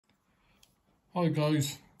Hi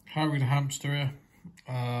guys, Harry the hamster here.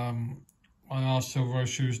 I asked Silver how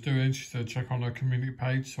she was doing. She said check on her community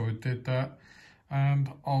page, so I did that. And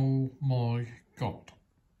oh my god,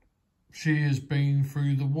 she has been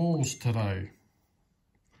through the walls today.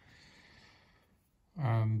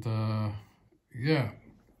 And yeah,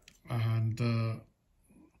 and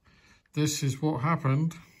this is what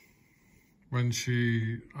happened when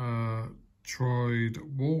she tried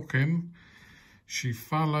walking. She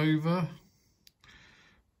fell over,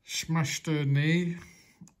 smashed her knee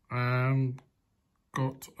and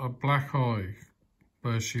got a black eye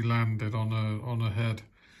where she landed on her head.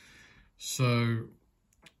 So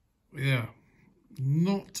yeah,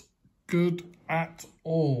 not good at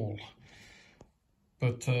all.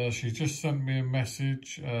 But she just sent me a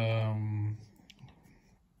message.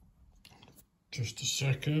 Just a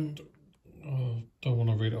second. Don't want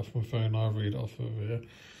to read it off my phone. I'll read it off of here.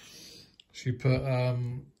 She put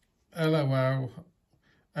LOL.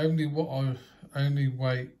 Only what I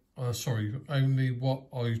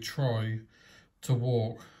try to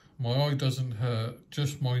walk. My eye doesn't hurt,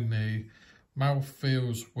 just my knee. Mouth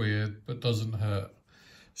feels weird, but doesn't hurt.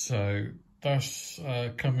 So that's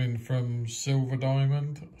coming from Silver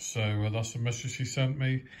Diamond. So that's a message she sent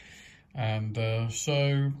me. And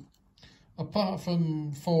so apart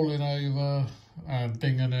from falling over and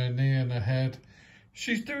dinging her knee and her head,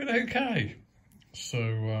 she's doing okay.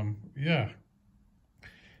 So yeah.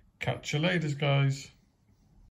 Catch you later, guys.